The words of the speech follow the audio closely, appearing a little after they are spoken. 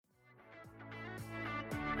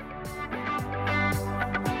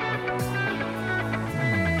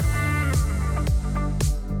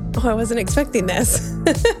Oh, I wasn't expecting this.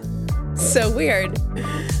 So weird.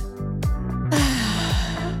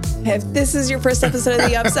 If this is your first episode of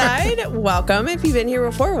The Upside, welcome. If you've been here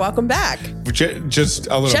before, welcome back. Just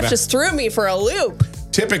a little Jeff bit. just threw me for a loop.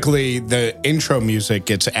 Typically, the intro music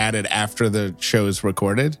gets added after the show is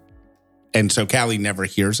recorded. And so Callie never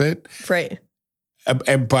hears it. Right.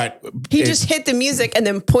 But he just hit the music and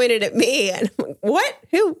then pointed at me. And I'm like, what?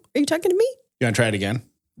 Who? Are you talking to me? You want to try it again?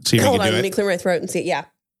 See if Hold we can on, do let me it. clear my throat and see. Yeah.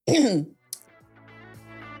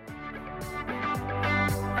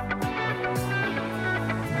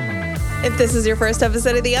 If this is your first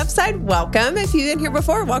episode of The Upside, welcome. If you've been here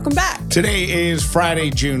before, welcome back. Today is Friday,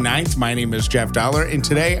 June 9th. My name is Jeff Dollar, and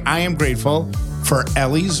today I am grateful for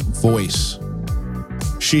Ellie's voice.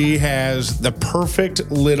 She has the perfect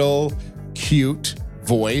little cute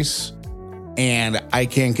voice, and I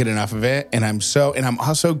can't get enough of it. And I'm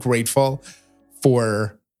also grateful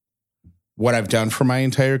for what I've done for my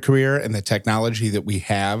entire career and the technology that we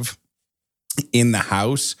have in the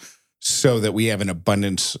house so that we have an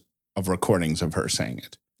abundance of recordings of her saying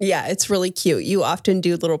it. Yeah, it's really cute. You often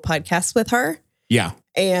do little podcasts with her. Yeah.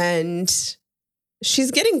 And she's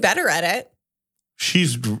getting better at it.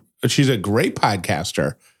 She's a great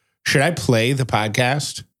podcaster. Should I play the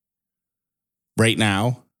podcast right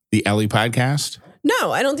now? The Ellie podcast?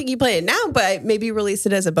 No, I don't think you play it now, but maybe release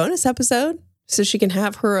it as a bonus episode so she can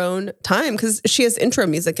have her own time because she has intro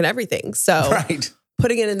music and everything. So Right.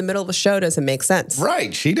 Putting it in the middle of a show doesn't make sense.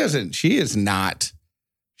 Right. She's not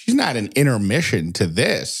an intermission to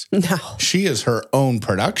this. No. She is her own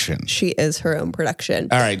production. She is her own production.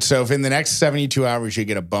 All right. So if in the next 72 hours you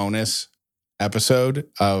get a bonus episode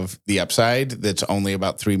of The Upside that's only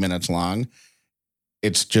about 3 minutes long,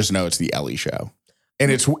 it's the Ellie show. And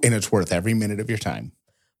it's worth every minute of your time.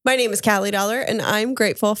 My name is Callie Dollar, and I'm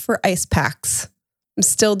grateful for ice packs. I'm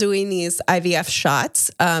still doing these IVF shots.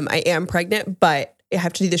 I am pregnant, but I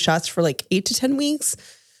have to do the shots for like 8 to 10 weeks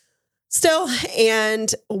still.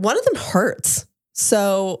 And one of them hurts.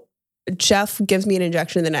 So Jeff gives me an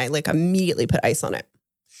injection, and then I like immediately put ice on it.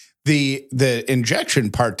 The injection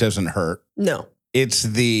part doesn't hurt. No. It's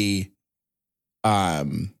the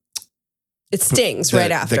it stings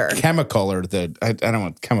right after. The chemical or I don't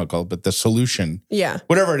want chemical, but the solution. Yeah.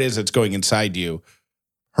 Whatever it is that's going inside you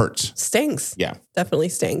hurts. Stings. Yeah. Definitely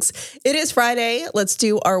stings. It is Friday. Let's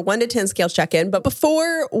do our 1 to 10 scale check-in. But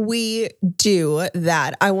before we do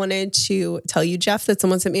that, I wanted to tell you, Jeff, that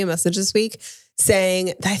someone sent me a message this week saying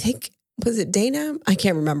that I think, was it Dana? I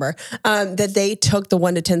can't remember. That they took the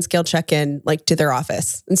 1 to 10 scale check-in like to their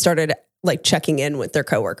office and started like checking in with their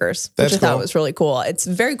coworkers, which I thought was really cool. It's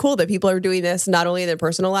very cool that people are doing this, not only in their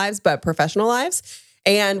personal lives, but professional lives.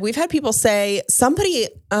 And we've had people say, somebody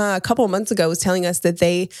a couple of months ago was telling us that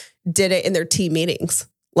they did it in their team meetings.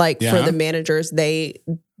 Like for the managers, they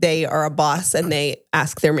are a boss and they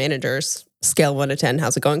ask their managers, scale 1 to 10,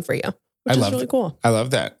 how's it going for you? Which is really cool. I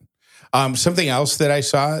love that. Something else that I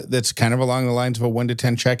saw that's kind of along the lines of a 1 to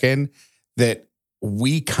 10 check-in that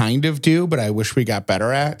we kind of do, but I wish we got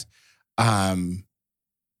better at.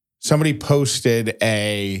 Somebody posted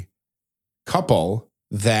a couple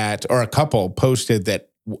posted that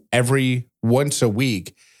every once a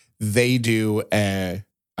week they do a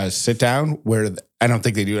sit down where I don't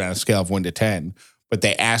think they do it on a scale of 1 to 10, but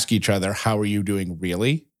they ask each other, how are you doing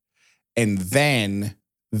really? And then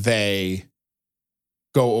they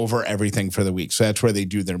go over everything for the week. So that's where they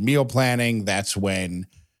do their meal planning. That's when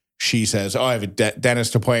she says, I have a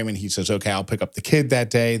dentist appointment. He says, okay, I'll pick up the kid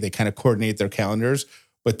that day. They kind of coordinate their calendars,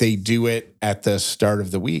 but they do it at the start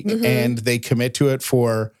of the week and they commit to it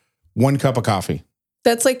for 1 cup of coffee.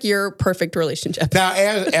 That's like your perfect relationship. Now,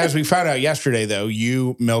 as we found out yesterday, though,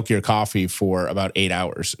 you milk your coffee for about 8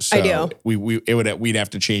 hours. So I do. We'd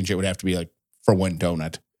have to change it. It would have to be like for 1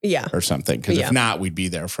 donut. Yeah. Or something. Because if not, we'd be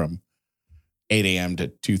there from 8 a.m. to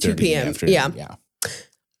 2:30 p.m. afternoon. Yeah.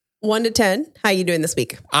 1 to 10. How you doing this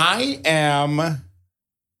week? I'm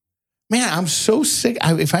so sick.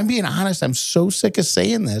 If I'm being honest, I'm so sick of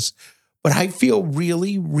saying this, but I feel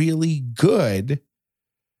really, really good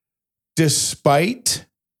despite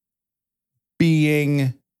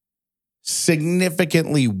being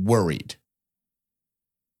significantly worried.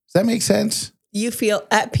 Does that make sense? You feel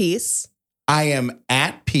at peace. I am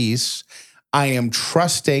at peace. I am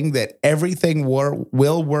trusting that everything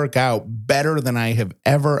will work out better than I have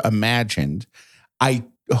ever imagined. I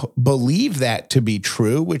believe that to be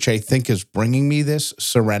true, which I think is bringing me this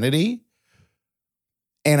serenity.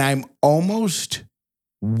 And I'm almost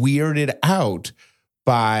weirded out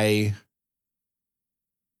by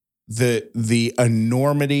the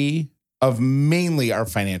enormity of mainly our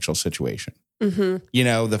financial situation. Mm-hmm. You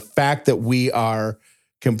know, the fact that we are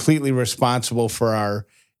completely responsible for our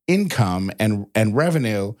income and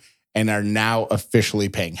revenue and are now officially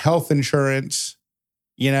paying health insurance,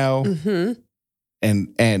 Mm-hmm.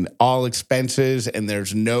 and all expenses, and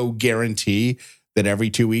there's no guarantee that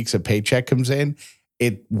every 2 weeks a paycheck comes in.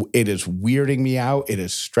 It is weirding me out. It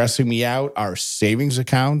is stressing me out. Our savings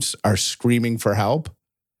accounts are screaming for help,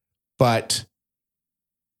 but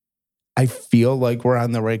I feel like we're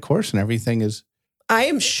on the right course and everything is. I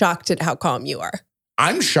am shocked at how calm you are.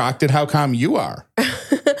 I'm shocked at how calm you are.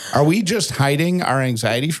 Are we just hiding our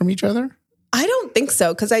anxiety from each other? I don't think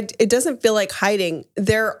so, because it doesn't feel like hiding.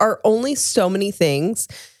 There are only so many things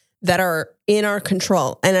that are in our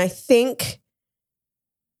control. And I think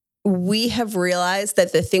we have realized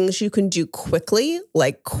that the things you can do quickly,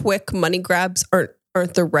 like quick money grabs,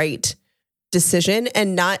 aren't the right decision.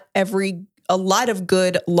 And a lot of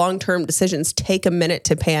good long-term decisions take a minute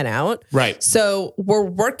to pan out. Right. So we're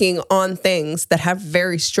working on things that have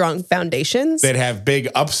very strong foundations. That have big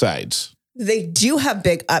upsides. They do have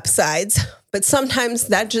big upsides, but sometimes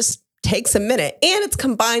that just takes a minute, and it's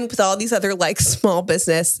combined with all these other like small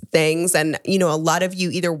business things. And, a lot of you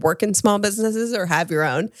either work in small businesses or have your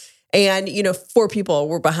own. And, 4 people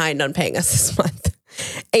were behind on paying us this month.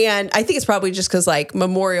 And I think it's probably just because like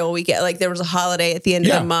Memorial Weekend, like there was a holiday at the end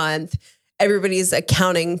of the month. Everybody's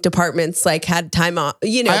accounting departments like had time off,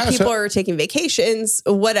 people are taking vacations,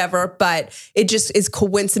 whatever, but it just is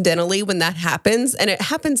coincidentally when that happens. And it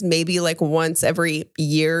happens maybe like once every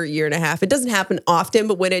year and a half. It doesn't happen often,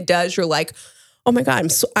 but when it does, you're like, oh my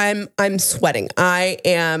God, I'm sweating. I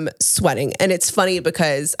am sweating. And it's funny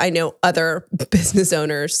because I know other business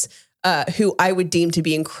owners who I would deem to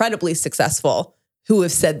be incredibly successful who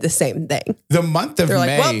have said the same thing. The month of They're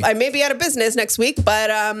May. like, well, I may be out of business next week,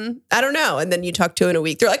 but I don't know. And then you talk to in a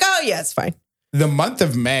week. They're like, oh, yeah, it's fine. The month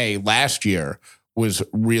of May last year was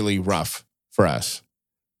really rough for us.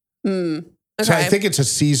 Okay. So I think it's a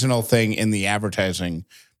seasonal thing in the advertising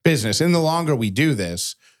business. And the longer we do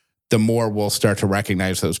this, the more we'll start to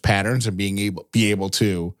recognize those patterns and be able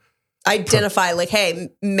to identify like, hey,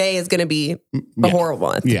 May is going to be a horrible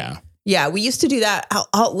month. Yeah. Yeah, we used to do that.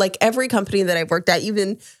 Like every company that I've worked at,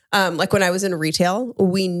 even like when I was in retail,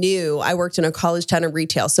 I worked in a college town in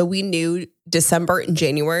retail. So we knew December and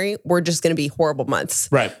January were just going to be horrible months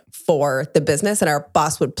for the business. And our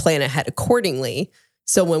boss would plan ahead accordingly.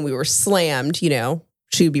 So when we were slammed,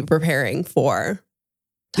 she would be preparing for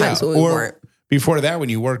times when we weren't. Before that, when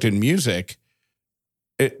you worked in music,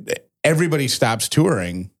 everybody stops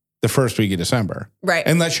touring the first week of December. Right.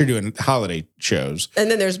 Unless you're doing holiday shows.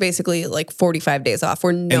 And then there's basically like 45 days off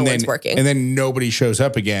where no one's working. And then nobody shows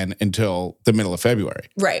up again until the middle of February.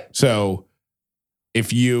 Right. So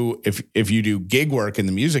if you do gig work in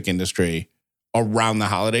the music industry around the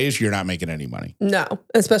holidays, you're not making any money. No,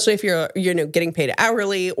 especially if you're getting paid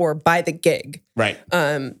hourly or by the gig. Right.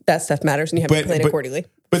 That stuff matters and you have to plan accordingly.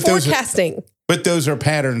 But forecasting. Those are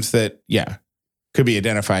patterns that, could be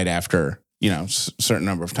identified after certain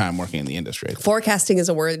number of time working in the industry. Forecasting is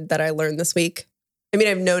a word that I learned this week. I mean,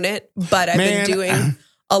 I've known it, but I've been doing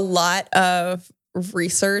a lot of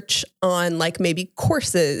research on like maybe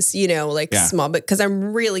courses, small, because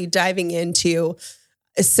I'm really diving into,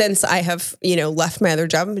 since I have, left my other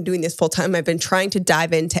job, I've been doing this full time. I've been trying to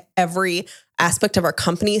dive into every aspect of our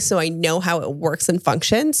company so I know how it works and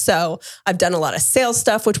functions. So I've done a lot of sales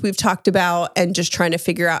stuff, which we've talked about, and just trying to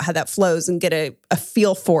figure out how that flows and get a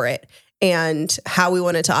feel for it. And how we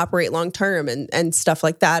wanted to operate long term and stuff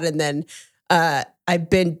like that. And then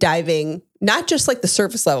I've been diving, not just like the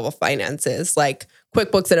surface level of finances, like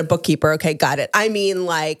QuickBooks and a bookkeeper. Okay, got it. I mean,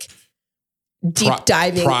 like deep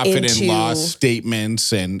diving profit into and loss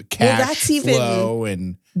statements and cash flow.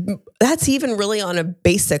 And that's even really on a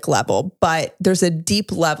basic level, but there's a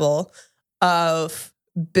deep level of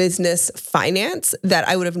business finance that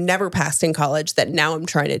I would have never passed in college that now I'm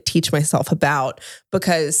trying to teach myself about,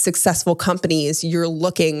 because successful companies, you're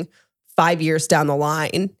looking 5 years down the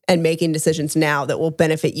line and making decisions now that will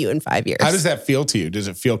benefit you in 5 years. How does that feel to you? Does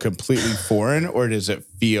it feel completely foreign or does it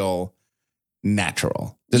feel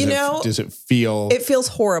natural? Does it feel? It feels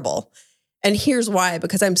horrible. And here's why,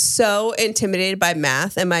 because I'm so intimidated by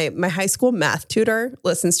math. And my high school math tutor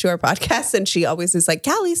listens to our podcast and she always is like,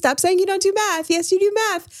 Callie, stop saying you don't do math. Yes, you do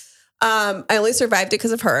math. I only survived it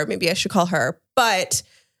because of her. Maybe I should call her. But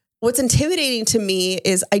what's intimidating to me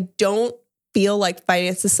is I don't feel like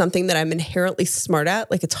finance is something that I'm inherently smart at.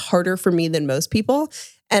 Like it's harder for me than most people.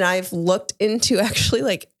 And I've looked into actually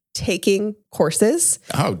like taking courses.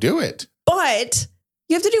 Oh, do it. But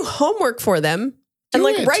you have to do homework for them. And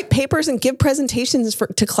like write papers and give presentations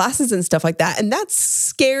to classes and stuff like that. And that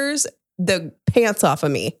scares the pants off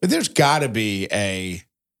of me. But there's got to be a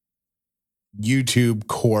YouTube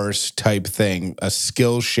course type thing, a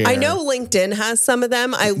Skillshare. I know LinkedIn has some of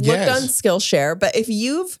them. I looked on Skillshare, but if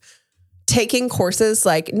you've taken courses,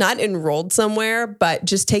 like not enrolled somewhere, but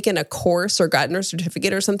just taken a course or gotten a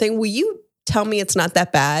certificate or something, will you tell me it's not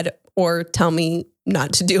that bad or tell me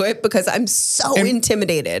not to do it? Because I'm so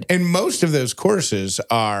intimidated. And most of those courses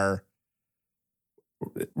are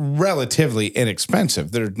relatively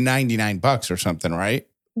inexpensive. They're $99 or something, right?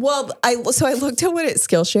 Well, I looked at what it's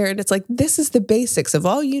Skillshare, and it's like, this is the basics of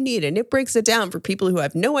all you need. And it breaks it down for people who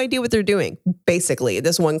have no idea what they're doing. Basically,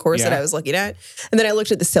 this one course that I was looking at. And then I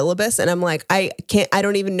looked at the syllabus and I'm like, I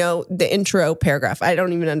don't even know the intro paragraph. I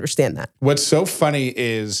don't even understand that. What's so funny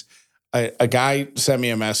is a guy sent me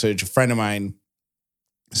a message, a friend of mine,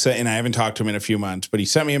 and I haven't talked to him in a few months, but he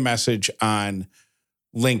sent me a message on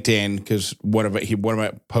LinkedIn because one of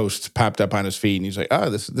my posts popped up on his feed, and he's like, "Oh,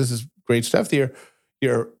 this is great stuff that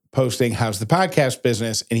you're posting. How's the podcast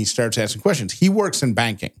business?" And he starts asking questions. He works in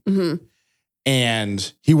banking,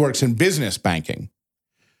 and he works in business banking.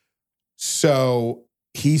 So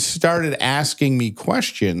he started asking me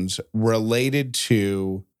questions related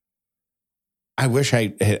to. I wish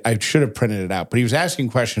I should have printed it out, but he was asking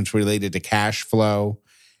questions related to cash flow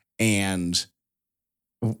and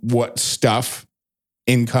what stuff.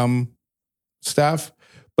 Income stuff,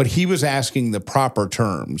 but he was asking the proper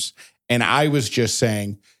terms. And I was just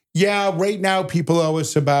saying, yeah, right now people owe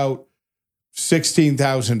us about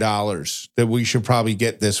 $16,000 that we should probably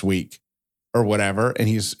get this week or whatever. And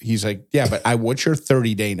he's like, yeah, but what's your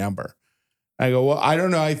 30-day number? I go, well, I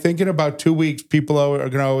don't know. I think in about 2 weeks, people are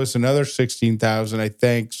going to owe us another $16,000, I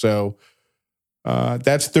think. So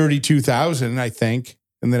that's $32,000, I think,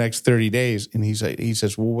 in the next 30 days. And he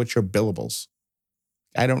says, well, what's your billables?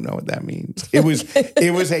 I don't know what that means. It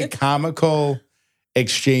was a comical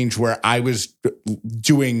exchange where I was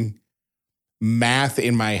doing math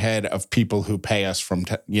in my head of people who pay us from,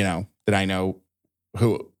 that I know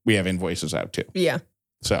who we have invoices out to. Yeah.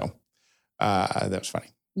 So that was funny.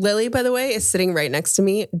 Lily, by the way, is sitting right next to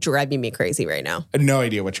me, driving me crazy right now. No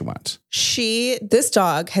idea what she wants. This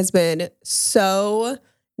dog has been so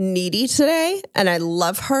needy today, and I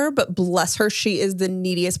love her, but bless her, she is the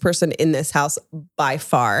neediest person in this house by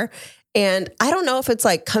far. And I don't know if it's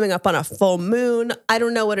like coming up on a full moon. I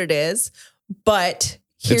don't know what it is, but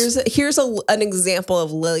here's an example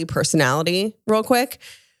of Lily personality real quick.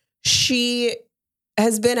 She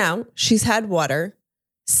has been out. She's had water.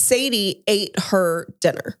 Sadie ate her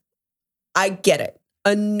dinner. I get it.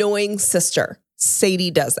 Annoying sister. Sadie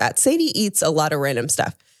does that. Sadie eats a lot of random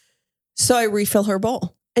stuff. So I refill her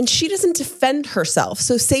bowl. And she doesn't defend herself.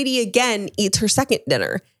 So Sadie again eats her second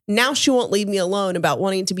dinner. Now she won't leave me alone about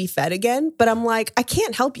wanting to be fed again. But I'm like, I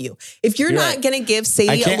can't help you. If you're not going to give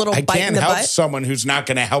Sadie a little bite in the butt. I can't help someone who's not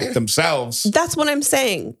going to help themselves. That's what I'm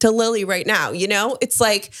saying to Lily right now. It's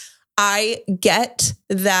like, I get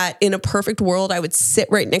that in a perfect world, I would sit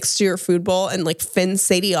right next to your food bowl and like fend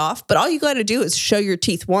Sadie off. But all you got to do is show your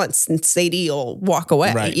teeth once and Sadie will walk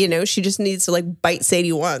away. Right. She just needs to like bite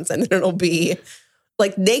Sadie once and then it'll be...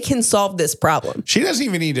 Like they can solve this problem. She doesn't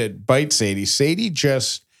even need to bite Sadie. Sadie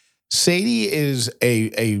is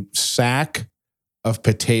a sack of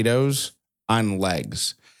potatoes on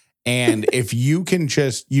legs. And if you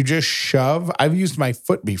just shove, I've used my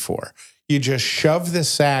foot before. You just shove the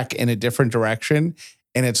sack in a different direction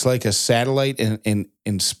and it's like a satellite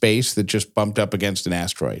in space that just bumped up against an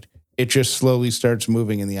asteroid. It just slowly starts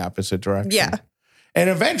moving in the opposite direction. Yeah. And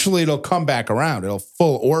eventually it'll come back around. It'll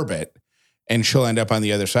full orbit. And she'll end up on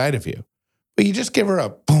the other side of you. But you just give her a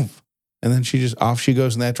boom, and then off she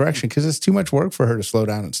goes in that direction because it's too much work for her to slow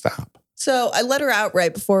down and stop. So I let her out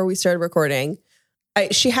right before we started recording.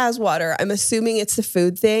 She has water. I'm assuming it's the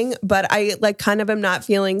food thing, but I kind of am not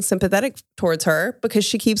feeling sympathetic towards her because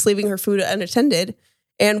she keeps leaving her food unattended.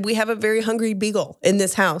 And we have a very hungry beagle in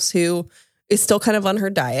this house who is still kind of on her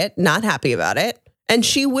diet, not happy about it. And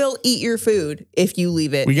she will eat your food if you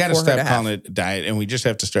leave it. We got to stop calling it a diet, and we just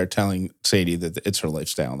have to start telling Sadie that it's her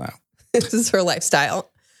lifestyle now. This is her lifestyle.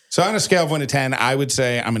 So on a scale of 1 to 10, I would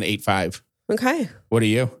say I'm an 8.5. Okay. What are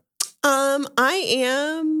you? I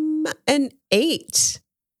am an 8.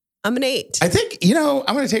 I'm an 8. I think,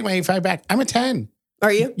 I'm going to take my 8.5 back. I'm a 10.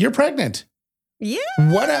 Are you? You're pregnant. Yeah.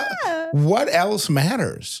 What else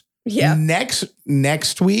matters? Yeah.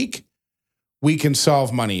 Next week, we can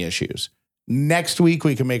solve money issues. Next week,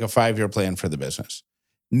 we can make a 5-year plan for the business.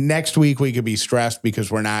 Next week, we could be stressed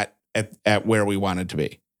because we're not at where we wanted to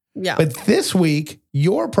be. Yeah. But this week,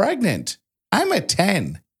 you're pregnant. I'm a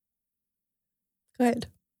 10. Good.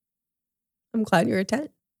 I'm glad you're a 10.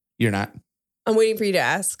 You're not. I'm waiting for you to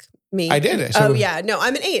ask me. I did. Oh, yeah. No,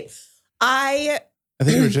 I'm an 8. I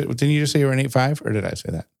think didn't you just say you were an 8.5 or did I say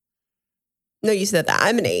that? No, you said that.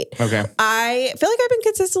 I'm an 8. Okay. I feel like I've been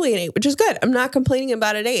consistently an 8, which is good. I'm not complaining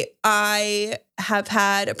about an 8. I have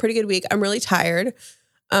had a pretty good week. I'm really tired,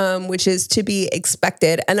 which is to be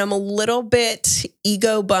expected. And I'm a little bit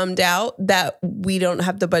ego bummed out that we don't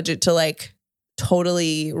have the budget to like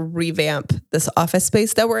totally revamp this office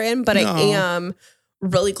space that we're in. But I am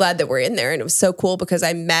really glad that we're in there. And it was so cool because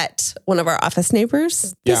I met one of our office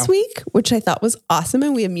neighbors this week, which I thought was awesome.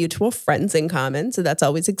 And we have mutual friends in common. So that's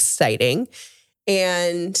always exciting.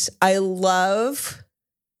 And I love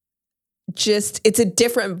it's a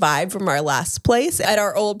different vibe from our last place. At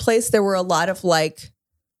our old place, there were a lot of like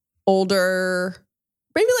older,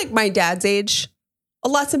 maybe like my dad's age,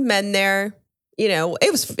 lots of men there. You know,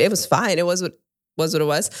 it was fine. It was what it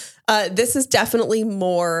was. This is definitely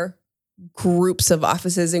more groups of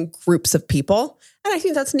offices and groups of people. And I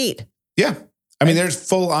think that's neat. Yeah. I mean, there's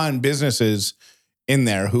full on businesses in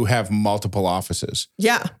there who have multiple offices.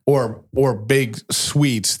 Yeah. Or big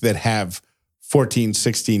suites that have 14,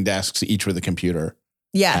 16 desks, each with a computer.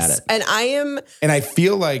 Yes. And I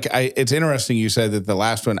feel like it's interesting you said that the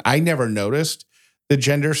last one, I never noticed the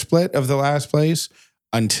gender split of the last place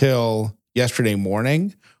until yesterday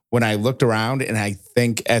morning when I looked around, and I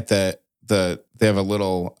think at they have a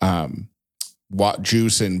little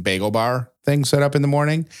juice and bagel bar thing set up in the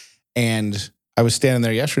morning. And I was standing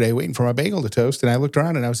there yesterday waiting for my bagel to toast, and I looked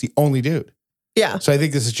around and I was the only dude. Yeah. So I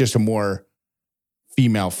think this is just a more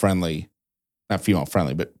not female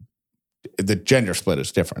friendly, but the gender split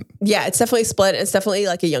is different. Yeah, it's definitely split. It's definitely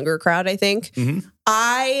like a younger crowd, I think. Mm-hmm.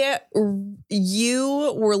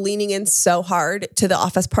 You were leaning in so hard to the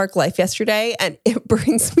office park life yesterday, and it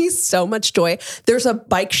brings me so much joy. There's a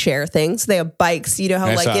bike share thing. So they have bikes, you know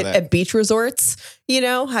how like at beach resorts, you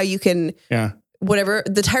know, how you can, whatever,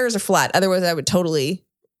 the tires are flat. Otherwise I would totally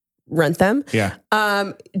rent them. Yeah.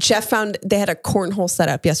 Jeff found they had a cornhole set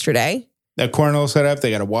up yesterday. A cornhole set up. They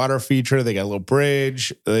got a water feature. They got a little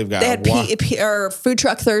bridge. They had Food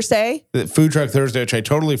Truck Thursday. The Food Truck Thursday, which I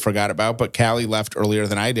totally forgot about, but Callie left earlier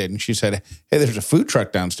than I did. And she said, hey, there's a food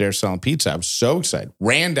truck downstairs selling pizza. I was so excited.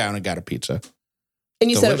 Ran down and got a pizza. And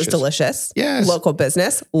you said it was delicious. Yes. Local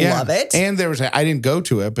business. Yeah. Love it. And I didn't go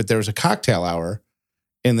to it, but there was a cocktail hour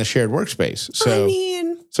in the shared workspace.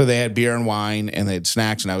 So they had beer and wine and they had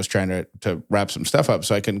snacks, and I was trying to wrap some stuff up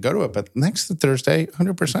so I couldn't go to it. But next Thursday,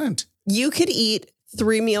 100%. You could eat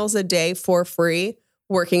 3 meals a day for free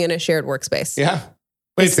working in a shared workspace. Yeah.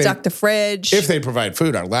 Stock the fridge. If they provide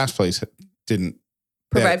food, our last place didn't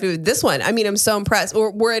provide food. This one, I mean, I'm so impressed.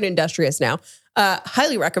 We're at Industrious now.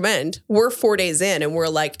 Highly recommend. We're 4 days in and we're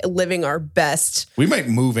like living our best. We might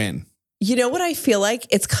move in. You know what I feel like?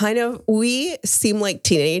 It's we seem like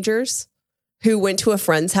teenagers who went to a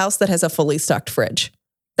friend's house that has a fully stocked fridge.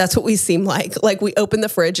 That's what we seem like. Like we open the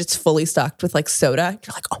fridge, it's fully stocked with like soda.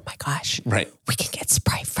 You're like, oh my gosh, right? We can get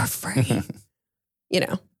Sprite for free. You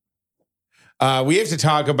know. We have to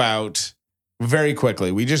talk about very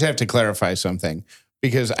quickly. We just have to clarify something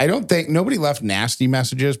because I don't think nobody left nasty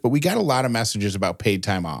messages, but we got a lot of messages about paid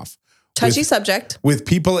time off. Touchy subject. With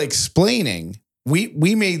people explaining, we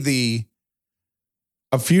made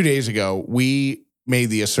a few days ago, we made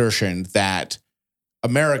the assertion that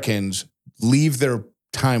Americans leave their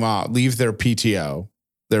time off, leave their PTO,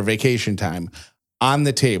 their vacation time on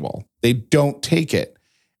the table. They don't take it.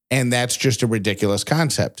 And that's just a ridiculous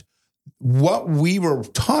concept. What we were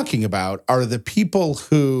talking about are the people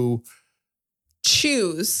who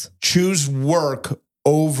choose work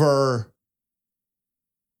over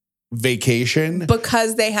vacation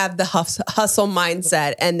because they have the hustle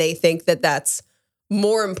mindset and they think that that's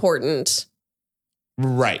more important.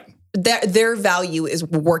 Right. Their value is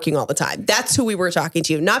working all the time. That's who we were talking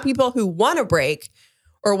to. Not people who want to break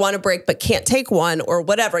but can't take one or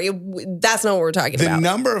whatever. That's not what we're talking about. The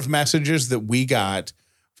number of messages that we got,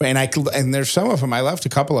 and there's some of them, I left a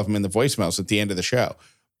couple of them in the voicemails at the end of the show,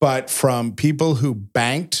 but from people who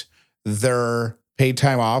banked their paid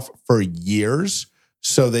time off for years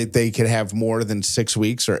so that they could have more than 6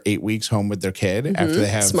 weeks or 8 weeks home with their kid after they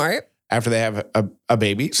have after they have a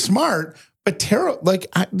baby. Smart. But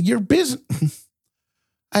your business,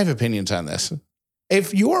 I have opinions on this.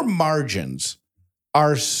 If your margins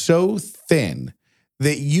are so thin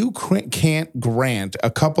that you can't grant a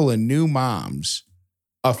couple of new moms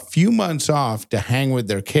a few months off to hang with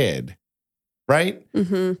their kid, right?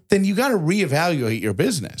 Mm-hmm. Then you got to reevaluate your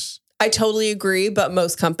business. I totally agree, but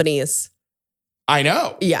most companies. I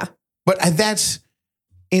know. Yeah. But that's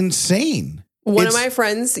insane. One of my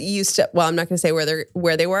friends used to, I'm not going to say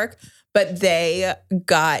where they work, but they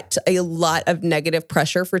got a lot of negative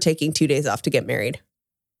pressure for taking 2 days off to get married.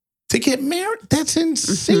 to get married. That's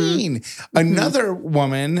insane. Another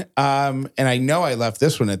woman, and I know I left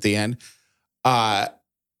this one at the end,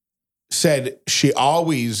 said she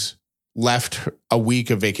always left a week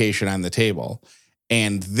of vacation on the table.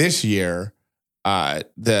 And this year,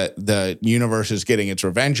 the universe is getting its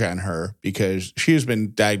revenge on her because she has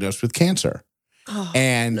been diagnosed with cancer.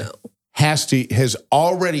 And has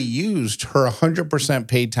already used her 100%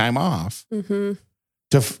 paid time off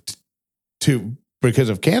to because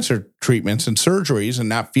of cancer treatments and surgeries and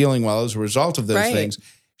not feeling well as a result of those things.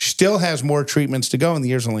 Still has more treatments to go, and the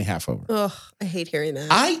year's only half over. Oh, I hate hearing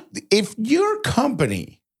that. If your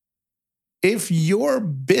company, if your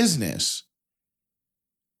business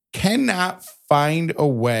cannot find a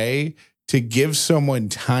way to give someone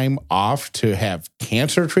time off to have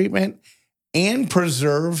cancer treatment and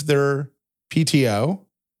preserve their PTO,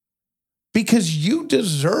 because you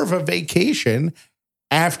deserve a vacation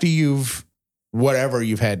after whatever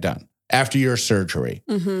you've had done, after your surgery,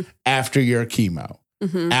 after your chemo,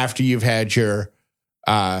 after you've had your,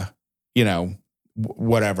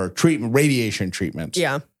 whatever treatment, radiation treatments.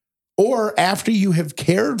 Yeah. Or after you have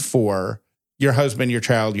cared for your husband, your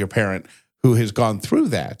child, your parent who has gone through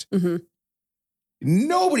that.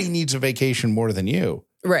 Nobody needs a vacation more than you.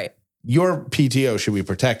 Right. Your PTO should be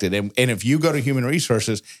protected. And if you go to Human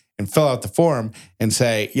Resources and fill out the form and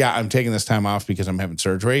say, yeah, I'm taking this time off because I'm having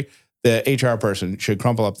surgery, the HR person should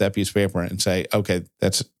crumple up that piece of paper and say, okay,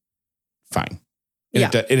 that's fine.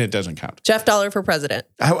 And it doesn't count. Jeff Dollar for president.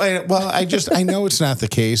 I know it's not the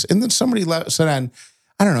case. And then somebody said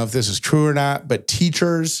I don't know if this is true or not, but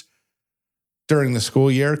teachers during the school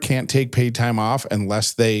year can't take paid time off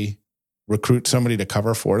unless they recruit somebody to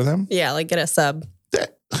cover for them. Yeah, like get a sub.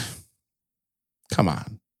 Come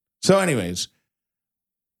on. So anyways,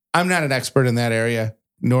 I'm not an expert in that area,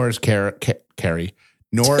 nor is Carrie,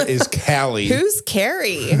 nor is Callie. Who's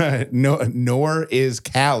Carrie? Nor is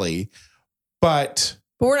Callie. But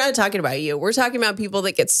we're not talking about you. We're talking about people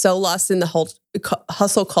that get so lost in the whole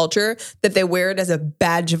hustle culture that they wear it as a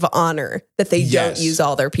badge of honor that they don't use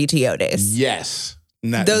all their PTO days. Yes.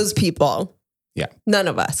 Those people. Yeah. None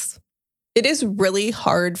of us. It is really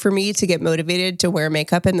hard for me to get motivated to wear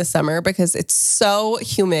makeup in the summer because it's so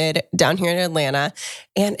humid down here in Atlanta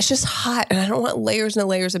and it's just hot and I don't want layers and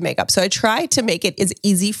layers of makeup. So I try to make it as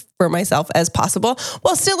easy for myself as possible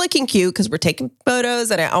while still looking cute because we're taking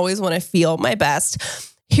photos and I always want to feel my best.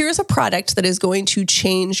 Here's a product that is going to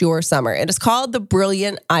change your summer. It is called the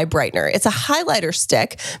Brilliant Eye Brightener. It's a highlighter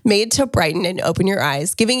stick made to brighten and open your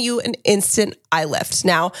eyes, giving you an instant eye lift.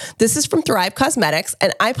 Now, this is from Thrive Cosmetics,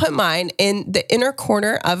 and I put mine in the inner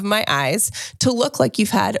corner of my eyes to look like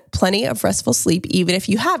you've had plenty of restful sleep, even if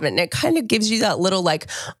you haven't. And it kind of gives you that little like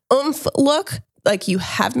oomph look, like you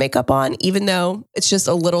have makeup on, even though it's just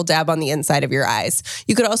a little dab on the inside of your eyes.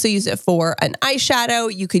 You could also use it for an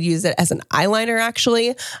eyeshadow. You could use it as an eyeliner,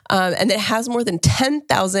 actually. And it has more than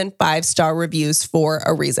 10,000 5-star reviews for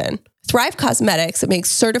a reason. Thrive Cosmetics makes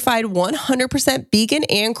certified 100% vegan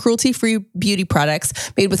and cruelty-free beauty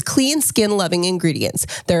products made with clean, skin-loving ingredients.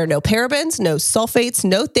 There are no parabens, no sulfates,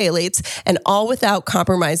 no phthalates, and all without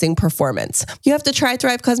compromising performance. You have to try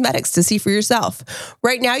Thrive Cosmetics to see for yourself.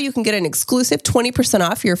 Right now, you can get an exclusive 20%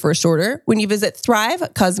 off your first order when you visit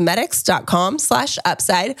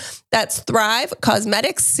thrivecosmetics.com/upside. That's Thrive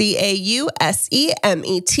Cosmetics,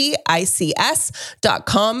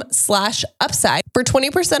 CAUSEMETICS.com/upside for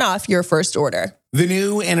 20% off your first order. The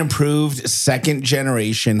new and improved second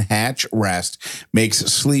generation Hatch Rest makes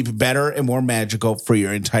sleep better and more magical for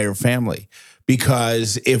your entire family.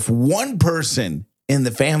 Because if one person in the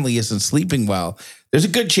family isn't sleeping well, there's a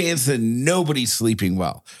good chance that nobody's sleeping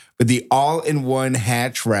well. But the all-in-one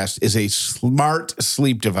Hatch Rest is a smart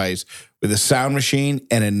sleep device with a sound machine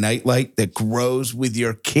and a nightlight that grows with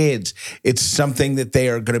your kids. It's something that they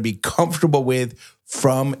are going to be comfortable with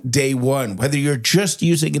from day one. Whether you're just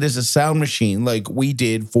using it as a sound machine like we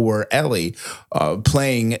did for Ellie,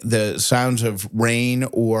 playing the sounds of rain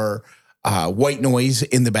or white noise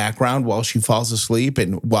in the background while she falls asleep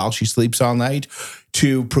and while she sleeps all night,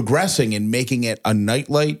 to progressing and making it a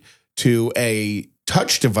nightlight, to a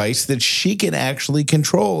touch device that she can actually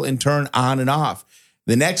control and turn on and off.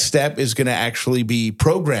 The next step is going to actually be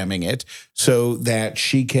programming it so that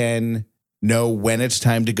she can know when it's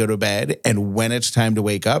time to go to bed and when it's time to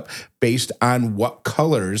wake up based on what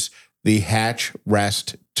colors the Hatch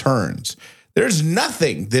Rest turns. There's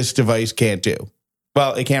nothing this device can't do.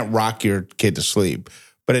 Well, it can't rock your kid to sleep,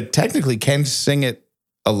 but it technically can sing it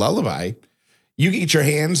a lullaby. You can get your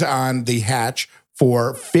hands on the Hatch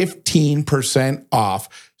for 15%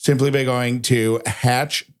 off simply by going to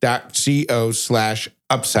hatch.co/upside.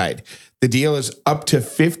 Upside. The deal is up to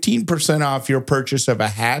 15% off your purchase of a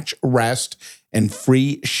Hatch Rest and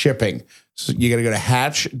free shipping. So you got to go to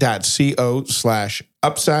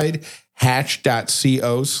hatch.co/upside,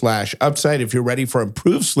 hatch.co/upside if you're ready for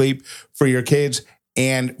improved sleep for your kids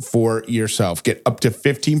and for yourself. Get up to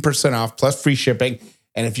 15% off plus free shipping.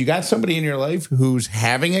 And if you got somebody in your life who's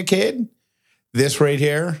having a kid, this right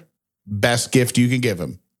here, best gift you can give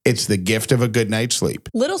them. It's the gift of a good night's sleep.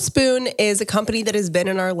 Little Spoon is a company that has been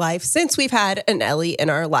in our life since we've had an Ellie in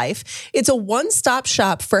our life. It's a one-stop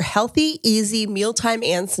shop for healthy, easy mealtime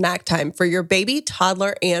and snack time for your baby,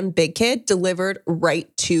 toddler, and big kid delivered right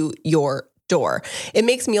to your door. It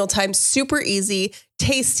makes mealtime super easy,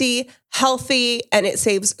 tasty, healthy, and it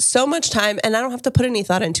saves so much time, and I don't have to put any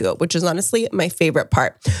thought into it, which is honestly my favorite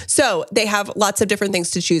part. So they have lots of different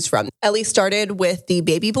things to choose from. Ellie started with the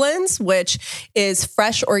baby blends, which is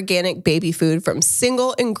fresh organic baby food from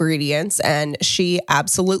single ingredients, and she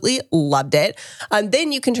absolutely loved it.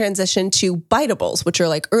 Then you can transition to biteables, which are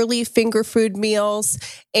like early finger food meals.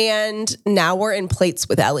 And now we're in plates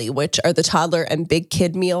with Ellie, which are the toddler and big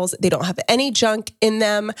kid meals. They don't have any junk in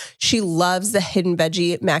them. She loves the hidden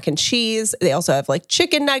veggie mac and cheese. They also have like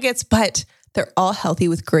chicken nuggets, but they're all healthy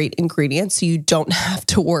with great ingredients. So you don't have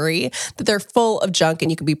to worry that they're full of junk and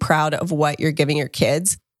you can be proud of what you're giving your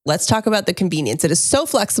kids. Let's talk about the convenience. It is so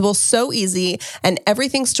flexible, so easy, and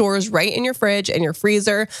everything stores right in your fridge and your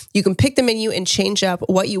freezer. You can pick the menu and change up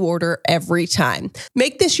what you order every time.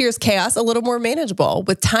 Make this year's chaos a little more manageable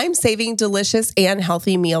with time-saving, delicious, and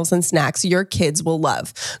healthy meals and snacks your kids will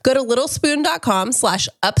love. Go to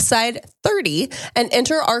littlespoon.com/upside30 and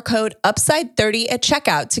enter our code upside30 at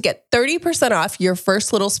checkout to get 30% off your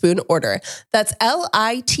first Little Spoon order. That's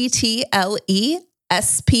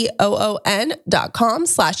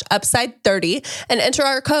LITTLESPOON.com/upside30 and enter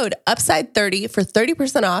our code upside30 for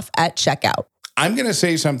 30% off at checkout. I'm going to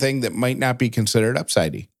say something that might not be considered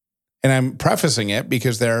upsidey. And I'm prefacing it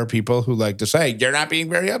because there are people who like to say, you're not being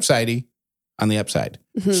very upsidey on the upside.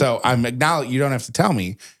 Mm-hmm. So I'm acknowledging, you don't have to tell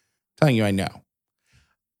me, I'm telling you I know.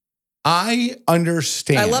 I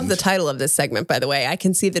understand. I love the title of this segment, by the way. I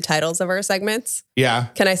can see the titles of our segments. Yeah.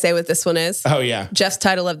 Can I say what this one is? Oh, yeah. Jeff's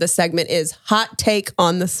title of this segment is Hot Take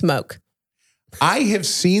on the Smoke. I have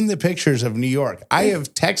seen the pictures of New York. I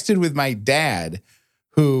have texted with my dad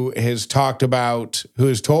who has told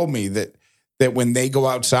me that when they go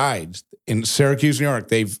outside in Syracuse, New York,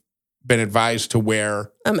 they've been advised to wear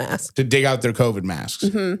a mask, to dig out their COVID masks,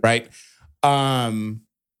 right?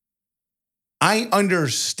 I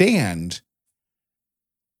understand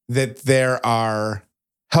that there are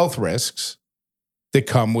health risks that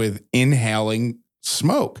come with inhaling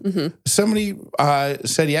smoke. Mm-hmm. Somebody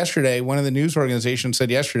said yesterday, one of the news organizations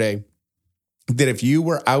said yesterday that if you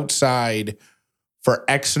were outside for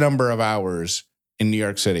X number of hours in New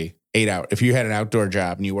York City, 8 hours, if you had an outdoor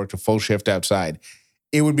job and you worked a full shift outside,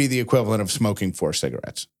 it would be the equivalent of smoking 4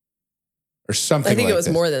 cigarettes or something. I think like it was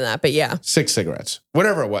this. More than that, but yeah. 6 cigarettes,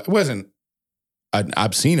 whatever it was. It wasn't an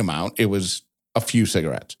obscene amount. It was a few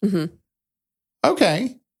cigarettes. Mm-hmm.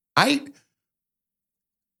 Okay. I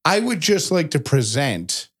would just like to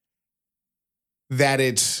present that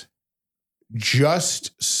it's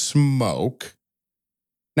just smoke.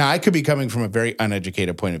 Now, I could be coming from a very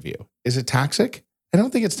uneducated point of view. Is it toxic? I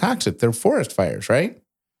don't think it's toxic. They're forest fires, right?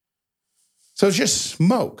 So it's just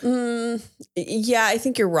smoke. Yeah, I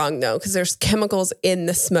think you're wrong, though, because there's chemicals in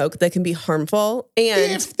the smoke that can be harmful.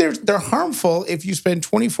 And if they're harmful if you spend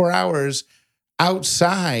 24 hours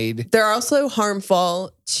outside. They're also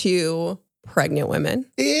harmful to pregnant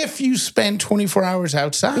women. If you spend 24 hours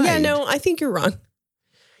outside. Yeah, no, I think you're wrong.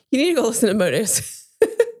 You need to go listen to Motives.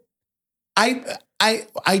 I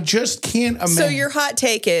just can't imagine. So your hot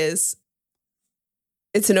take is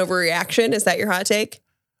it's an overreaction? Is that your hot take?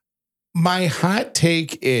 My hot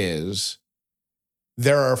take is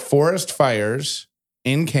there are forest fires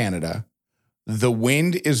in Canada. The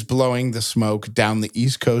wind is blowing the smoke down the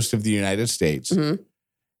east coast of the United States. Mm-hmm.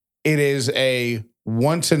 It is a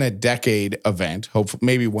once in a decade event, hopefully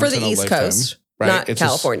maybe once in a lifetime. For the East Coast, right? Not it's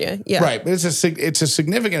California. Yeah. Right. But it's a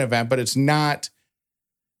significant event, but this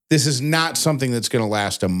is not something that's going to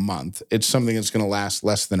last a month. It's something that's going to last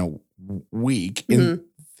less than a week in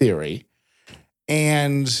theory.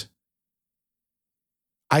 And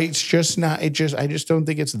I just don't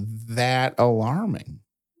think it's that alarming.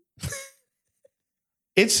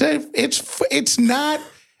 It's not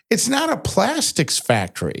a plastics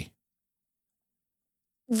factory.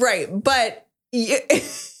 Right, but you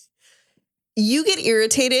get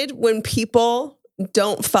irritated when people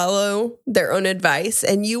don't follow their own advice.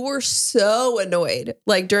 And you were so annoyed,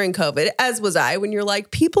 like during COVID, as was I, when you're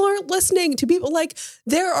like, people aren't listening to people. Like,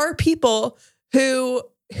 there are people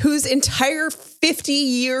whose entire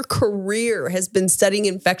 50-year career has been studying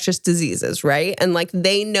infectious diseases, right? And like,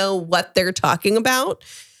 they know what they're talking about.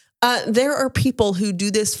 There are people who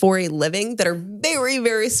do this for a living that are very,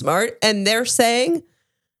 very smart. And they're saying,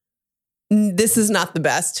 this is not the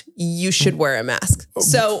best. You should wear a mask.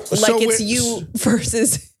 So it's you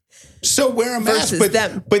versus. So wear a mask, but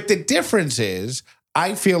them. But the difference is,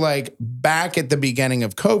 I feel like back at the beginning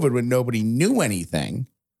of COVID, when nobody knew anything,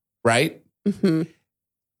 right? Mm-hmm.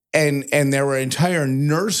 And there were entire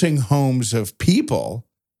nursing homes of people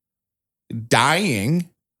dying.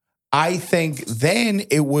 I think then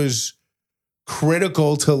it was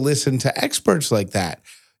critical to listen to experts like that.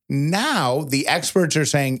 Now the experts are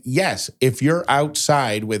saying, yes, if you're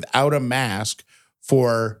outside without a mask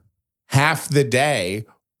for half the day,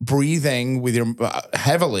 breathing with your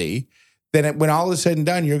heavily, then when all is said and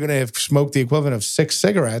done, you're going to have smoked the equivalent of 6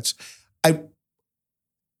 cigarettes.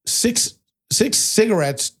 Six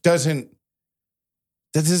cigarettes doesn't.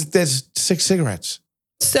 There's 6 cigarettes.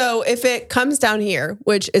 So if it comes down here,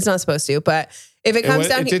 which it's not supposed to, but if it comes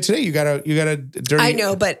down here today, you got a dirty. I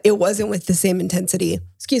know, but it wasn't with the same intensity.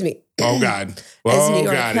 Excuse me. Oh God. Oh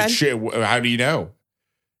God. Shit. How do you know?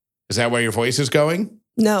 Is that why your voice is going?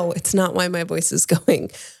 No, it's not why my voice is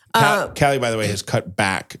going. Callie, by the way, has cut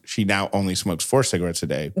back. She now only smokes 4 cigarettes a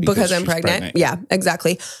day because I'm pregnant. Yeah,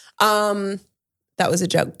 exactly. That was a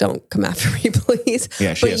joke. Don't come after me, please.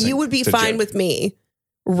 Yeah, but you would be fine with me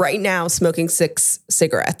right now smoking 6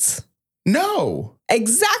 cigarettes. No.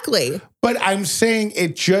 Exactly. But I'm saying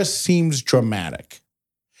it just seems dramatic.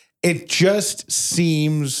 It just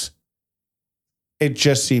seems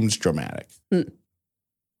dramatic.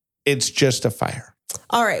 It's just a fire.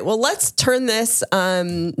 All right. Well, let's turn this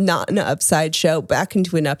not an upside show back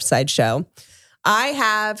into an upside show. I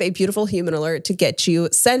have a beautiful human alert to get you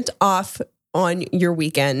sent off on your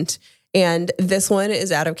weekend. And this one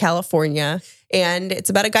is out of California. And it's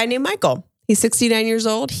about a guy named Michael. He's 69 years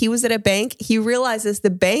old. He was at a bank. He realizes the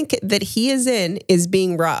bank that he is in is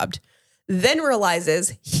being robbed. Then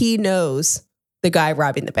realizes he knows the guy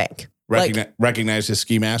robbing the bank. Recognize his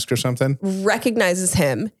ski mask or something? Recognizes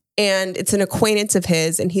him. And it's an acquaintance of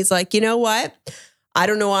his. And he's like, you know what? I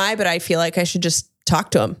don't know why, but I feel like I should just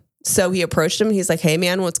talk to him. So he approached him. He's like, hey,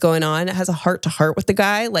 man, what's going on? It has a heart to heart with the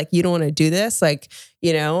guy. Like, you don't want to do this. Like,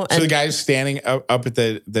 you know. So the guy's standing up at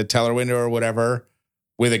the teller window or whatever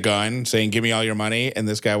with a gun saying, give me all your money. And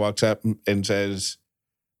this guy walks up and says,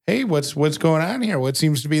 hey, what's going on here? What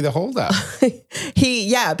seems to be the holdup?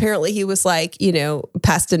 Apparently he was like,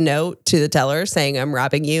 passed a note to the teller saying, I'm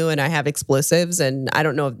robbing you and I have explosives. And I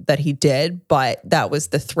don't know that he did, but that was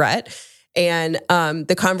the threat. And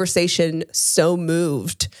the conversation so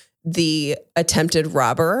moved the attempted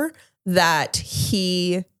robber that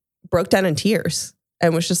he broke down in tears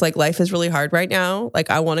and was just like, life is really hard right now.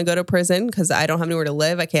 Like, I want to go to prison because I don't have anywhere to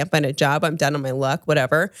live. I can't find a job. I'm down on my luck,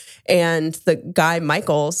 whatever. And the guy,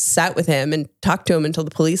 Michael, sat with him and talked to him until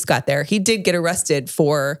the police got there. He did get arrested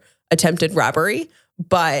for attempted robbery,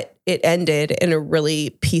 but it ended in a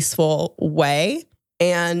really peaceful way.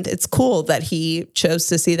 And it's cool that he chose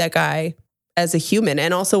to see that guy as a human.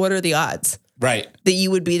 And also, what are the odds? Right. That you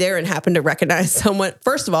would be there and happen to recognize someone.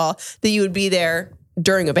 First of all, that you would be there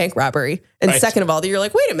during a bank robbery. And second of all, that you're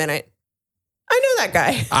like, wait a minute, I know that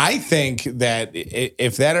guy. I think that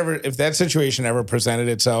if that situation ever presented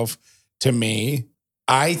itself to me,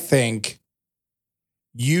 I think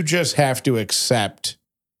you just have to accept,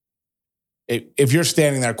 if you're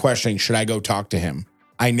standing there questioning, should I go talk to him?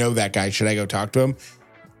 I know that guy. Should I go talk to him?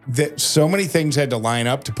 That so many things had to line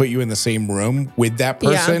up to put you in the same room with that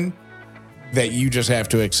person that you just have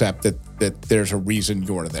to accept that there's a reason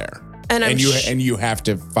you're there. And you have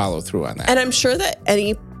to follow through on that. And I'm sure that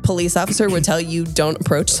any police officer would tell you don't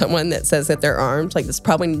approach someone that says that they're armed. Like, this is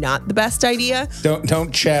probably not the best idea.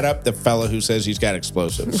 Don't chat up the fella who says he's got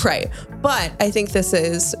explosives. Right. But I think this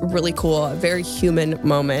is really cool, a very human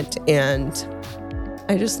moment. And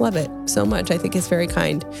I just love it so much. I think it's very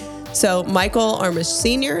kind. So, Michael Armish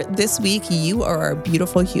Sr., this week, you are a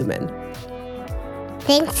beautiful human.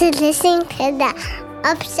 Thanks for listening to the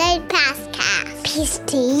Upside Podcast. Peace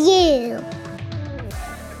to you.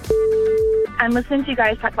 I'm listening to you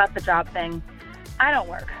guys talk about the job thing. I don't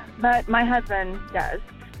work, but my husband does.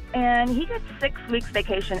 And he gets 6 weeks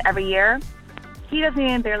vacation every year. He doesn't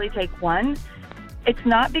even barely take one. It's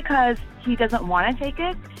not because he doesn't want to take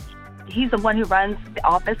it. He's the one who runs the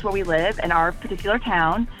office where we live in our particular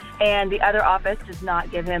town, and the other office does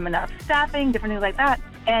not give him enough staffing, different things like that.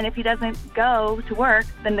 And if he doesn't go to work,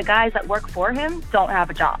 then the guys that work for him don't have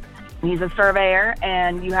a job. He's a surveyor,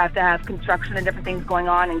 and you have to have construction and different things going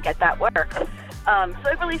on and get that work. So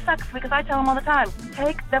it really sucks because I tell him all the time,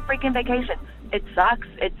 take the freaking vacation. It sucks.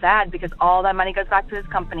 It's sad because all that money goes back to his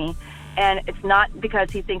company. And it's not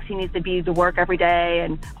because he thinks he needs to be to work every day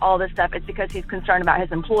and all this stuff. It's because he's concerned about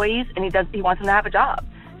his employees, and he wants them to have a job.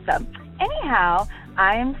 So anyhow,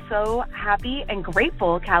 I am so happy and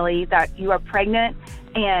grateful, Callie, that you are pregnant,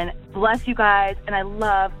 and bless you guys. And I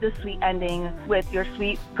love the sweet ending with your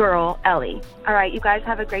sweet girl, Ellie. All right, you guys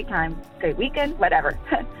have a great time. Great weekend, whatever.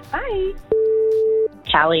 Bye.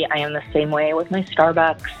 Callie, I am the same way with my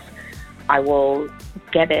Starbucks. I will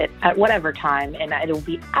get it at whatever time, and it'll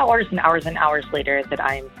be hours and hours and hours later that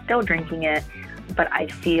I'm still drinking it. But I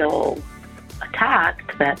feel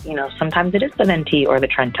attacked that, sometimes it is the venti or the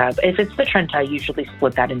Trenta. If it's the Trenta, I usually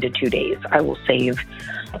split that into 2 days. I will save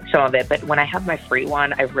some of it. But when I have my free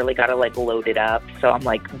one, I've really got to load it up. So I'm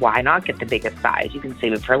like, why not get the biggest size? You can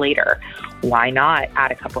save it for later. Why not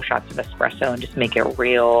add a couple shots of espresso and just make it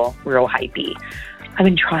real hypey? I've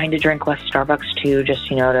been trying to drink less Starbucks too, just,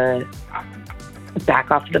 to back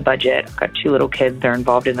off the budget. I've got 2 little kids. They're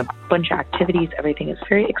involved in a bunch of activities. Everything is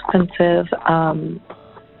very expensive.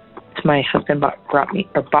 My husband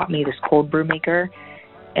bought me this cold brew maker,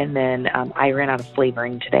 and then I ran out of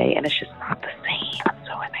flavoring today, and it's just not the same.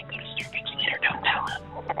 So I might go to start making it, or don't tell him.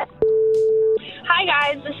 Hi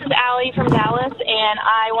guys, this is Allie from Dallas, and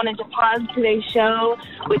I wanted to pause today's show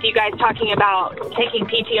with you guys talking about taking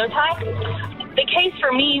PTO time. The case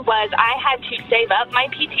for me was I had to save up my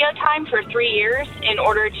PTO time for 3 years in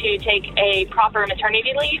order to take a proper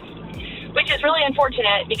maternity leave, which is really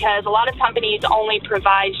unfortunate because a lot of companies only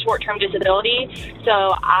provide short-term disability. So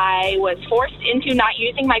I was forced into not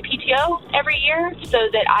using my PTO every year so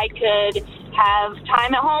that I could have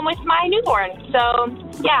time at home with my newborn.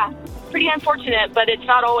 So yeah, pretty unfortunate, but it's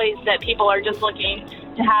not always that people are just looking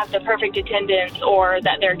to have the perfect attendance or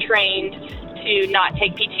that they're trained to not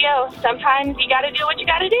take PTO. Sometimes you got to do what you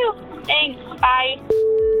got to do. Thanks. Bye.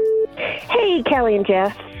 Hey, Callie and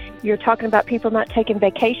Jeff. You're talking about people not taking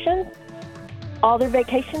vacation. All their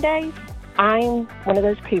vacation days. I'm one of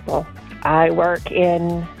those people. I work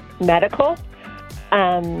in medical.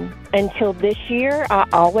 Until this year, I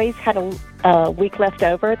always had a week left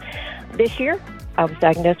over. This year, I was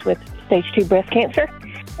diagnosed with stage 2 breast cancer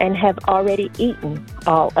and have already eaten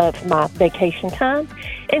all of my vacation time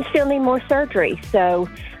and still need more surgery. So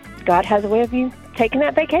God has a way of you taking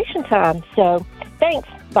that vacation time. So thanks.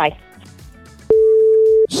 Bye.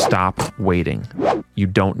 Stop waiting. You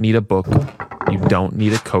don't need a book. You don't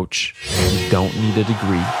need a coach. You don't need a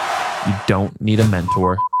degree. You don't need a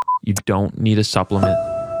mentor. You don't need a supplement.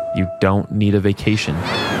 You don't need a vacation.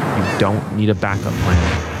 You don't need a backup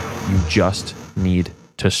plan. You just need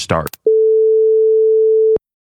to start.